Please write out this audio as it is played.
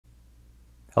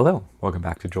Hello, welcome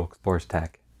back to Joel Explores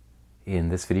Tech. In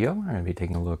this video, I'm going to be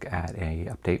taking a look at an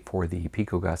update for the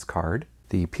PicoGUS card.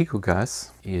 The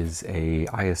PicoGUS is a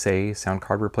ISA sound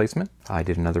card replacement. I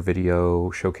did another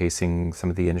video showcasing some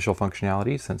of the initial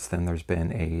functionality. Since then, there's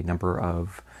been a number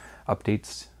of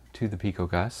updates to the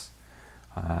PicoGUS,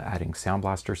 adding Sound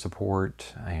Blaster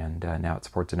support, and now it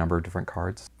supports a number of different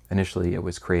cards. Initially, it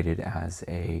was created as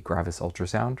a Gravis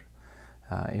ultrasound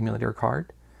emulator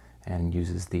card and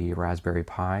uses the Raspberry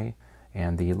Pi.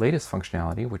 And the latest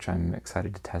functionality, which I'm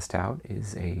excited to test out,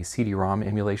 is a CD-ROM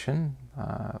emulation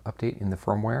update in the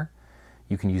firmware.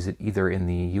 You can use it either in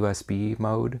the USB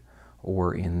mode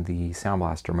or in the Sound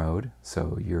Blaster mode.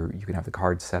 So you can have the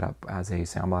card set up as a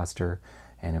Sound Blaster,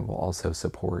 and it will also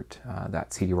support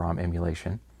that CD-ROM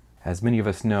emulation. As many of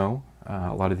us know,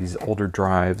 a lot of these older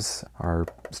drives are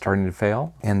starting to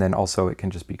fail, and then also it can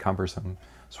just be cumbersome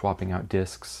swapping out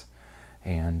disks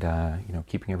and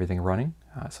keeping everything running.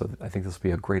 So I think this will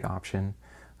be a great option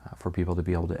for people to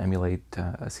be able to emulate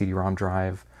a CD-ROM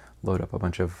drive, load up a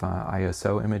bunch of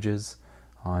ISO images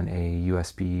on a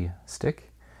USB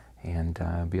stick, and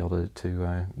be able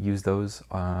to use those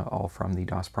all from the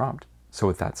DOS prompt. So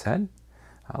with that said,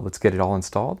 let's get it all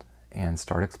installed and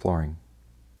start exploring.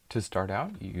 To start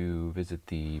out, you visit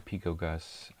the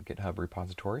PicoGUS GitHub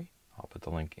repository. I'll put the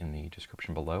link in the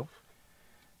description below.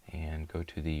 And go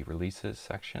to the releases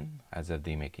section. As of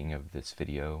the making of this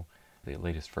video, the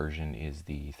latest version is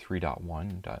the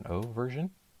 3.1.0 version.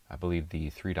 I believe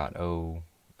the 3.0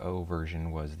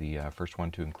 version was the first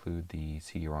one to include the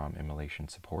CD-ROM emulation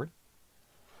support.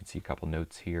 You can see a couple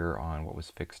notes here on what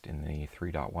was fixed in the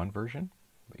 3.1 version.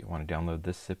 But you want to download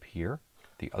this zip here.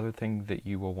 The other thing that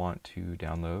you will want to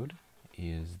download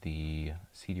is the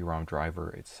CD-ROM driver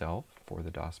itself for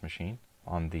the DOS machine.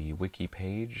 On the wiki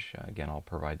page, again, I'll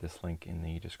provide this link in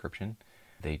the description.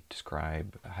 They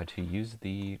describe how to use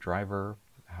the driver,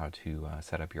 how to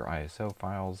set up your ISO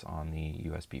files on the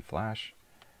USB flash,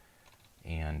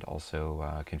 and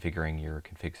also configuring your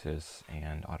config.sys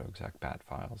and autoexec.bat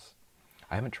files.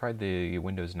 I haven't tried the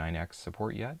Windows 9X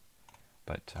support yet,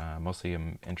 but mostly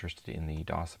I'm interested in the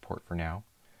DOS support for now.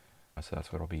 So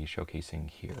that's what I'll be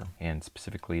showcasing here. And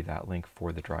specifically, that link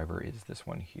for the driver is this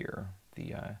one here,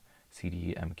 the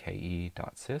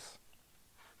CDMKE.SYS.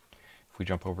 If we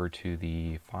jump over to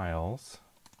the files,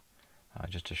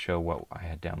 just to show what I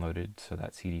had downloaded, so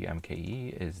that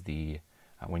CDMKE is the,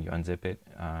 when you unzip it,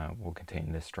 will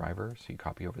contain this driver. So you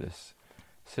copy over this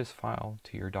sys file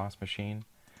to your DOS machine.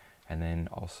 And then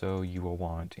also you will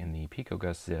want in the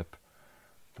PicoGUS zip,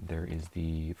 there is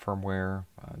the firmware.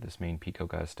 This main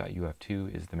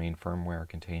PicoGUS.uf2 is the main firmware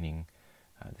containing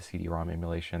the CD-ROM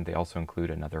emulation. They also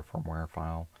include another firmware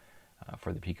file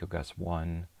for the PicoGUS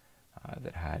 1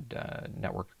 that had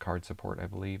network card support, I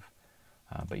believe.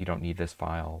 But you don't need this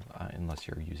file unless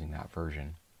you're using that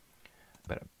version.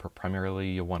 But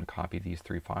primarily you'll want to copy these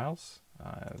three files.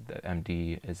 The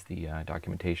MD is the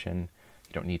documentation.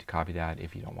 You don't need to copy that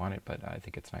if you don't want it, but I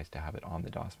think it's nice to have it on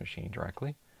the DOS machine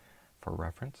directly for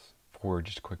reference. For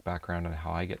just a quick background on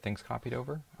how I get things copied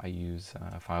over, I use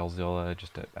FileZilla,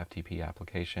 just an FTP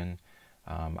application.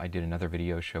 I did another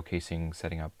video showcasing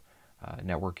setting up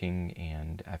networking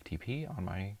and FTP on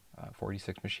my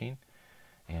 46 machine,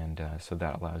 and so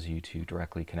that allows you to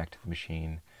directly connect to the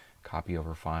machine, copy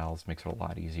over files, makes it a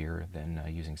lot easier than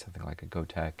using something like a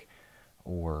GoTech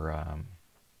or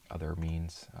other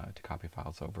means to copy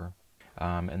files over.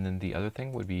 And then the other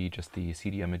thing would be just the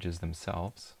CD images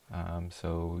themselves.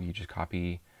 So you just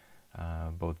copy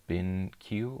both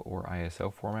bin.q or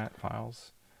ISO format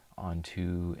files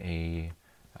onto a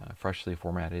freshly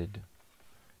formatted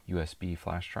USB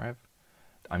flash drive.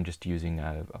 I'm just using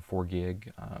a 4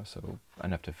 gig, so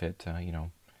enough to fit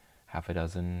half a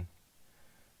dozen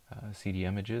CD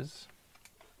images.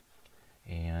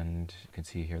 And you can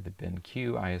see here the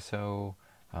bin.q ISO.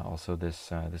 Also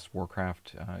this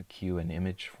Warcraft Q and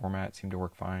image format seem to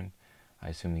work fine. I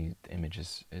assume the image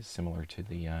is similar to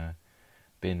the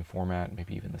bin format,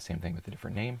 maybe even the same thing with a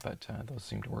different name, but those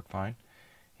seem to work fine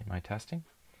in my testing.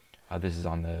 This is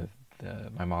on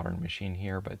my modern machine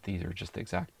here, but these are just the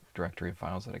exact directory of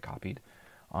files that I copied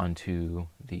onto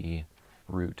the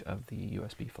root of the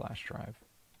USB flash drive.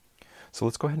 So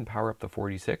let's go ahead and power up the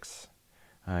 46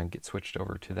 and get switched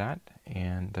over to that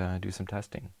and do some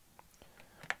testing.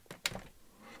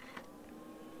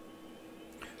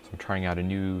 I'm trying out a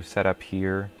new setup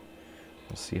here.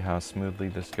 We'll see how smoothly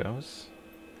this goes.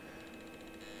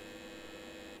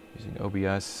 Using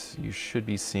OBS, you should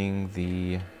be seeing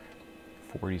the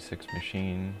 46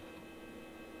 machine.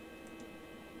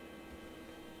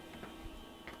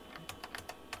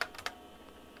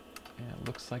 And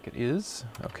looks like it is.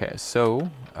 Okay, so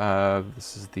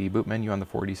this is the boot menu on the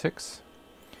 486.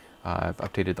 I've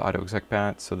updated the auto exec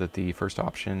path so that the first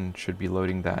option should be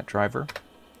loading that driver.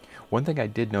 One thing I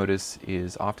did notice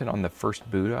is often on the first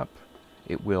boot up,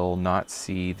 it will not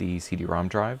see the CD-ROM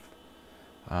drive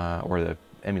or the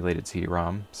emulated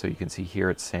CD-ROM. So you can see here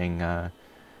it's saying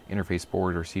interface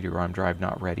board or CD-ROM drive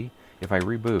not ready. If I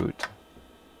reboot,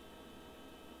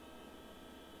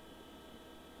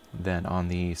 then on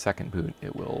the second boot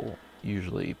it will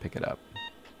usually pick it up.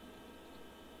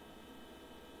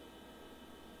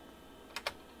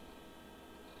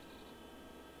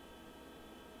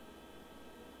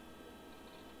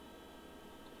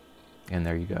 And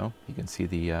there you go. You can see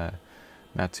the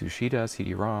Matsushita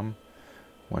CD-ROM,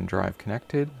 one drive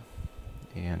connected,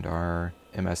 and our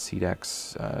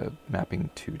MSCDEX mapping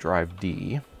to drive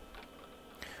D.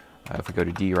 If we go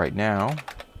to D right now,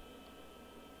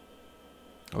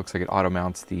 it looks like it auto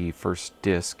mounts the first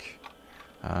disk.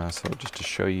 So just to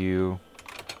show you,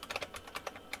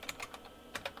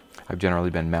 I've generally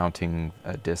been mounting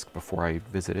a disk before I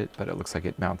visit it, but it looks like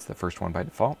it mounts the first one by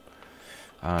default.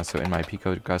 So in my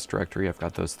PicoGUS directory, I've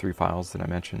got those 3 files that I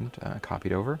mentioned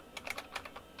copied over.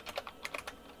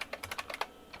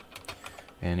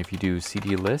 And if you do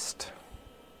cd list,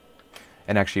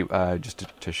 and actually just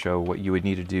to show what you would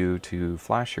need to do to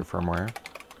flash your firmware,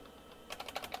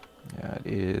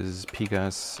 it is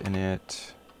PicoGUS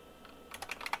init.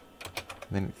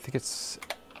 Then I think it's,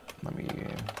 let me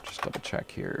just double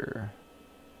check here,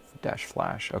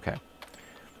 -flash, okay.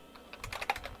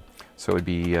 So it would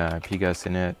be PicoGUS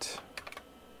init,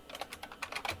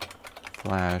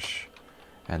 flash,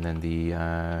 and then the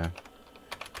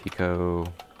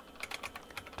pico.uf2.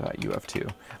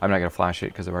 I'm not going to flash it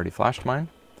because I've already flashed mine,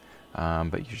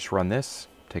 but you just run this.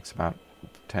 It takes about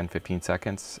 10-15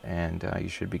 seconds, and you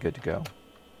should be good to go.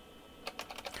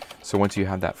 So once you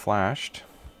have that flashed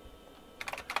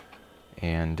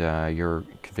and your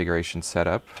configuration set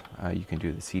up, you can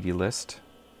do the CD list.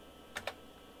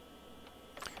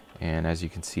 And as you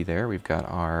can see there, we've got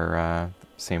our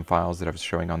same files that I was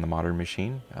showing on the modern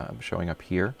machine showing up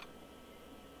here.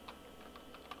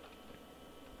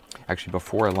 Actually,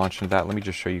 before I launch into that, let me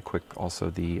just show you quick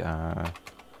also the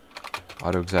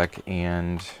AutoExec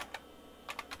and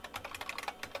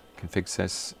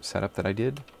ConfigSys setup that I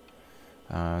did.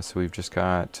 So we've just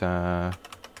got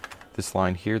this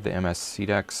line here, the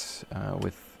MSCDEX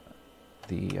with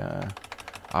the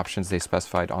options they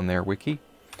specified on their wiki.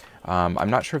 I'm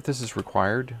not sure if this is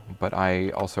required, but I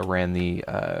also ran the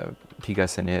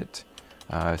PicoGUS init,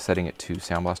 setting it to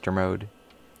Sound Blaster mode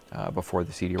before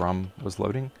the CD-ROM was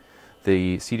loading.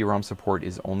 The CD-ROM support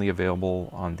is only available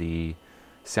on the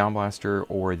Sound Blaster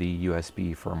or the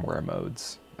USB firmware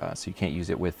modes, so you can't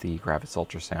use it with the Gravis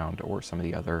Ultrasound or some of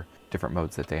the other different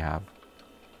modes that they have.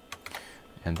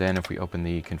 And then if we open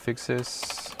the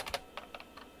ConfigSys,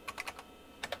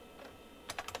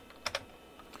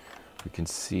 we can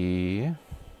see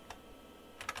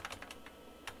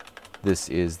this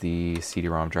is the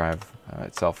CD-ROM drive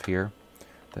itself here,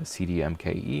 the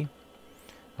CDMKE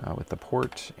with the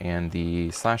port, and the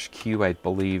 /Q, I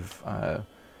believe,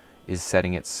 is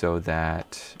setting it so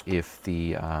that if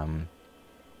the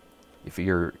if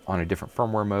you're on a different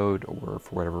firmware mode, or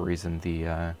for whatever reason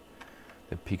the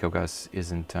PicoGUS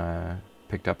isn't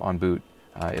picked up on boot,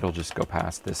 it'll just go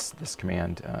past this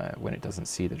command when it doesn't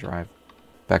see the drive.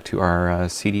 Back to our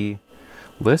CD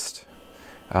list,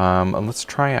 and let's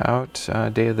try out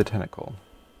Day of the Tentacle.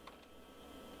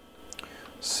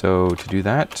 So to do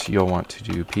that, you'll want to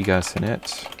do PicoGUS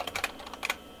init,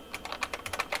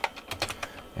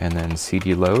 and then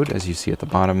CD load, as you see at the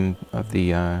bottom of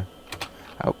the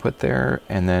output there,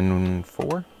 and then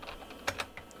 4.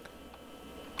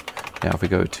 Now if we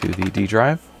go to the D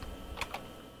drive,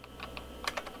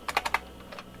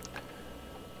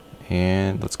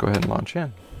 and let's go ahead and launch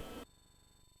in.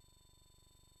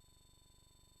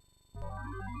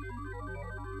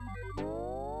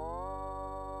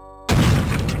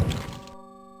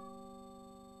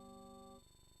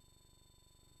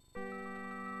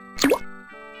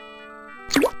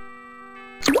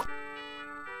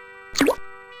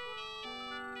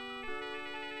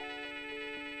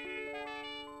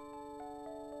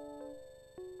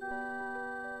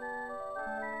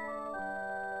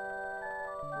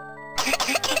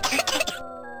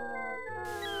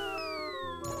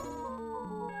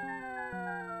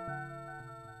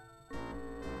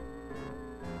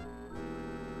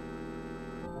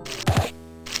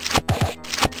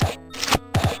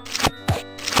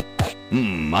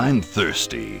 I'm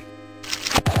thirsty.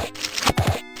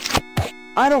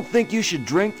 I don't think you should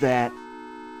drink that.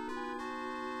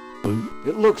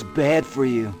 It looks bad for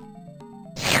you.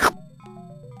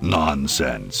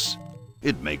 Nonsense.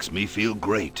 It makes me feel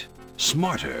great.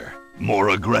 Smarter, more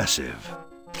aggressive.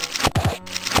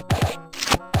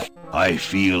 I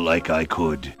feel like I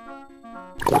could.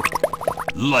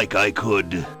 Like I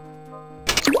could.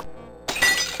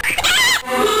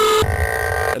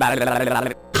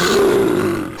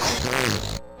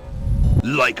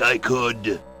 Like I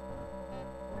could.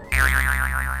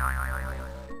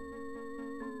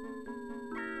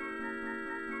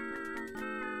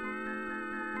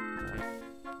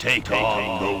 Take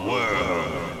on the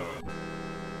world.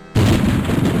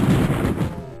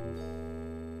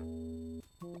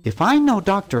 If I know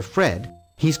Dr. Fred,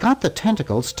 he's got the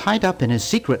tentacles tied up in his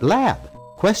secret lab.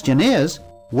 Question is,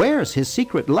 where's his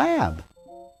secret lab?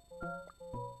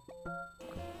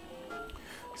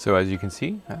 So as you can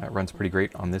see, it runs pretty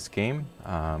great on this game,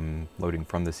 loading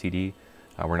from the CD.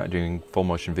 We're not doing full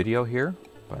motion video here,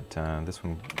 but this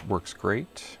one works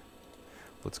great.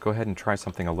 Let's go ahead and try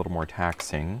something a little more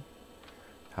taxing.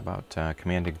 How about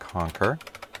Command and Conquer?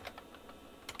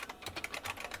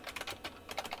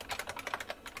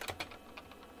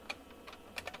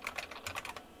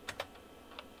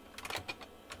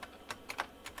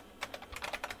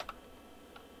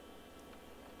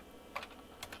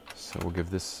 So we'll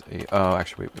give this a, oh,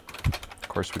 actually, wait. Of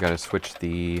course, we got to switch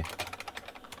the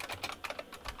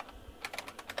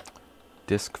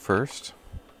disk first.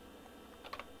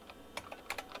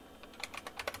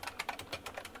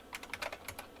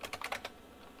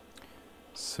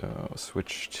 So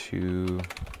switch to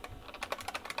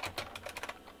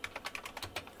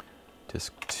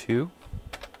disk 2.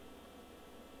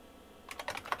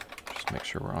 Just make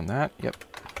sure we're on that. Yep.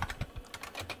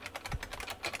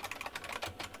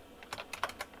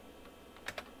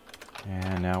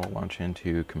 And now we'll launch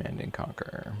into Command and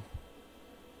Conquer.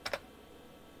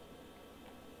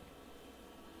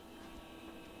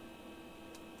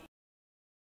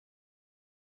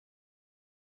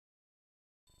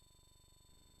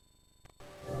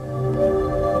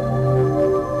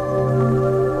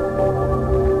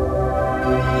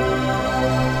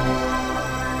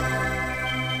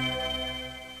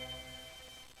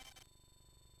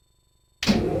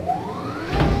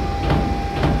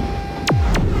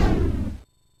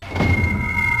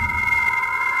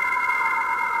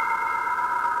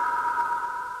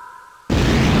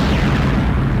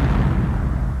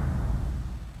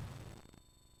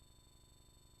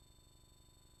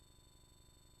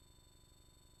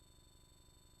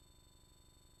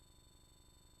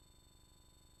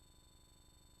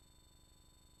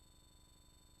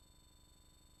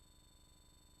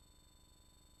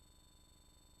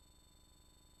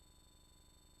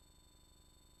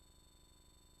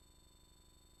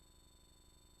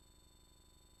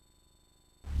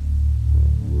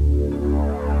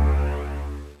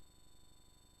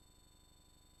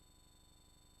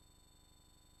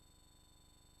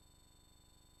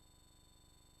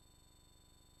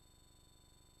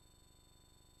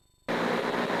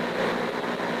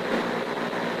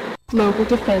 Global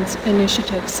Defense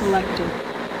Initiative selected.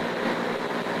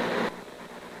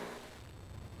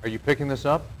 Are you picking this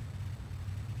up?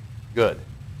 Good.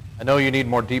 I know you need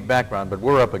more deep background, but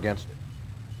we're up against it.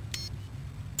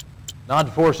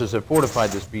 Nod forces have fortified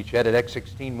this beachhead at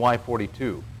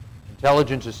X-16Y42.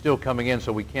 Intelligence is still coming in,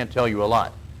 so we can't tell you a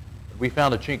lot. But we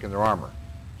found a chink in their armor.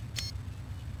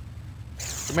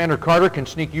 Commander Carter can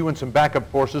sneak you and some backup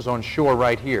forces on shore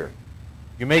right here.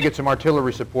 You may get some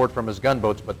artillery support from his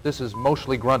gunboats, but this is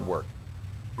mostly grunt work.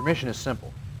 Your mission is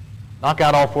simple. Knock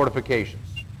out all fortifications,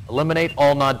 eliminate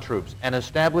all Nod troops, and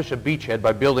establish a beachhead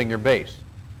by building your base.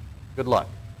 Good luck.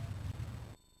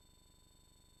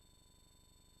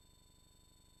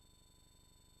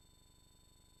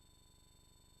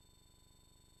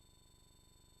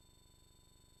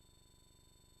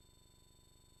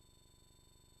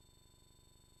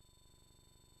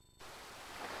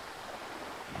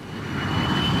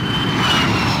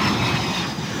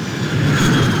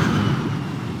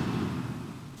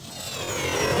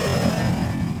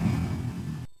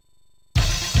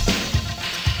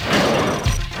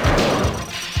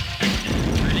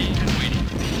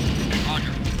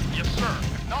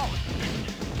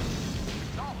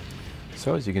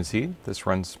 So as you can see, this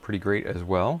runs pretty great as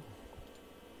well.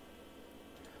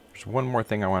 There's one more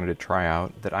thing I wanted to try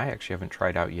out that I actually haven't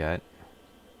tried out yet.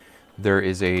 There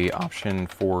is an option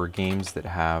for games that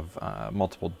have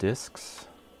multiple disks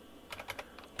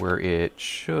where it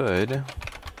should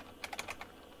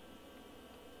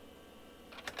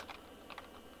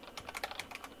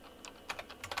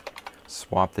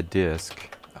swap the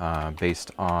disk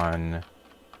based on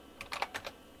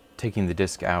taking the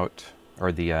disk out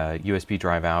or the USB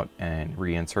drive out and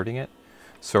reinserting it.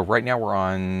 So right now we're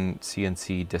on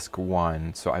CNC disk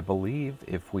 1. So I believe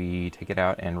if we take it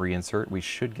out and reinsert, we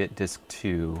should get disk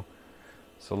 2.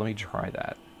 So let me try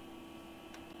that.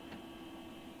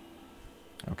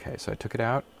 Okay, so I took it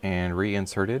out and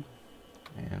reinserted,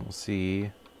 and we'll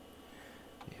see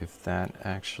if that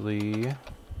actually...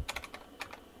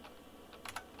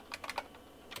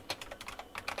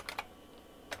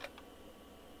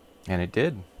 And it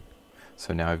did.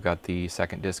 So now I've got the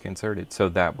second disc inserted. So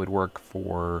that would work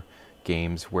for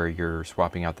games where you're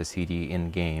swapping out the CD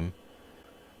in-game.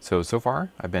 So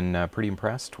far, I've been pretty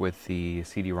impressed with the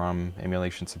CD-ROM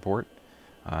emulation support.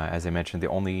 As I mentioned, the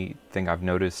only thing I've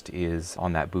noticed is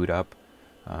on that boot up.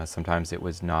 Sometimes it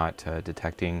was not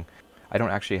detecting. I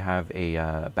don't actually have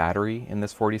a battery in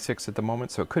this 46 at the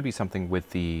moment, so it could be something with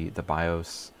the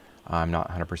BIOS. I'm not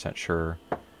 100% sure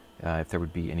if there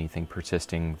would be anything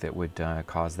persisting that would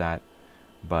cause that.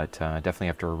 But definitely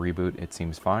after a reboot, it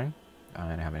seems fine.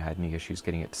 And I haven't had any issues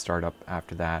getting it to start up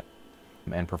after that.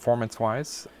 And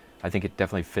performance-wise, I think it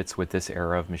definitely fits with this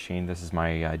era of machine. This is my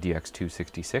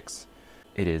DX266.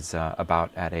 It is about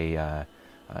at a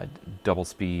double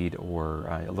speed or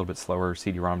a little bit slower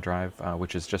CD-ROM drive,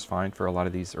 which is just fine for a lot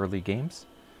of these early games.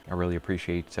 I really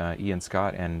appreciate Ian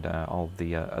Scott and all of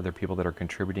the other people that are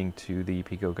contributing to the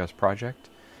PicoGUS project,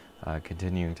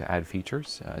 continuing to add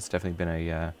features. It's definitely been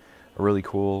a really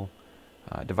cool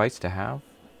device to have,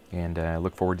 and I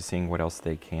look forward to seeing what else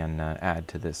they can add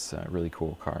to this really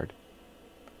cool card.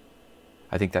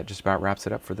 I think that just about wraps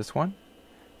it up for this one.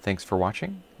 Thanks for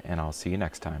watching, and I'll see you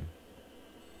next time.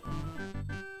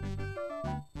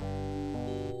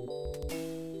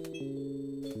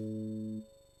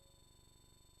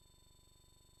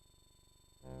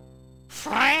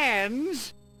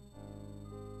 Friends?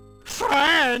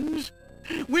 Friends?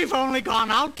 We've only gone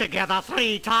out together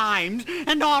 3 times,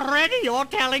 and already you're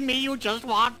telling me you just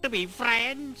want to be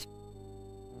friends?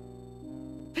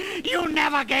 You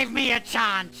never gave me a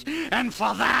chance, and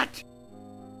for that,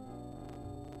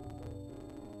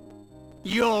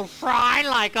 you'll fry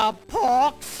like a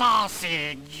pork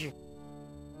sausage.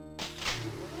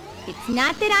 It's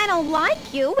not that I don't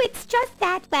like you, it's just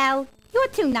that, well, you're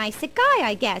too nice a guy,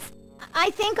 I guess. I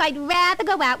think I'd rather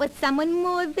go out with someone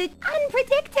more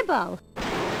unpredictable.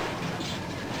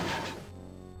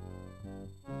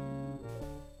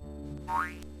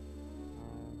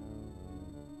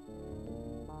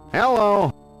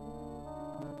 Hello.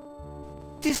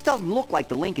 This doesn't look like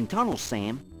the Lincoln Tunnel,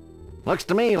 Sam. Looks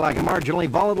to me like a marginally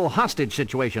volatile hostage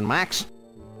situation, Max.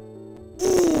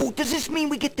 Ooh, does this mean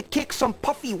we get to kick some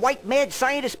puffy white mad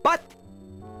scientist butt?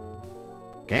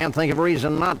 Can't think of a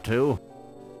reason not to.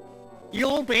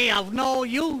 You'll be of no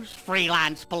use,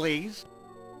 freelance police.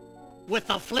 With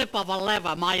the flip of a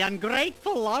lever, my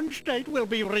ungrateful lunch date will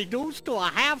be reduced to a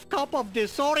half cup of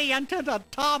disoriented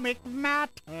atomic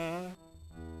matter.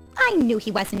 I knew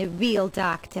he wasn't a real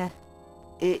doctor.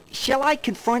 Shall I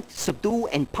confront, subdue,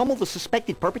 and pummel the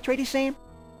suspected perpetrator, Sam?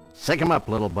 Sick him up,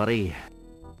 little buddy.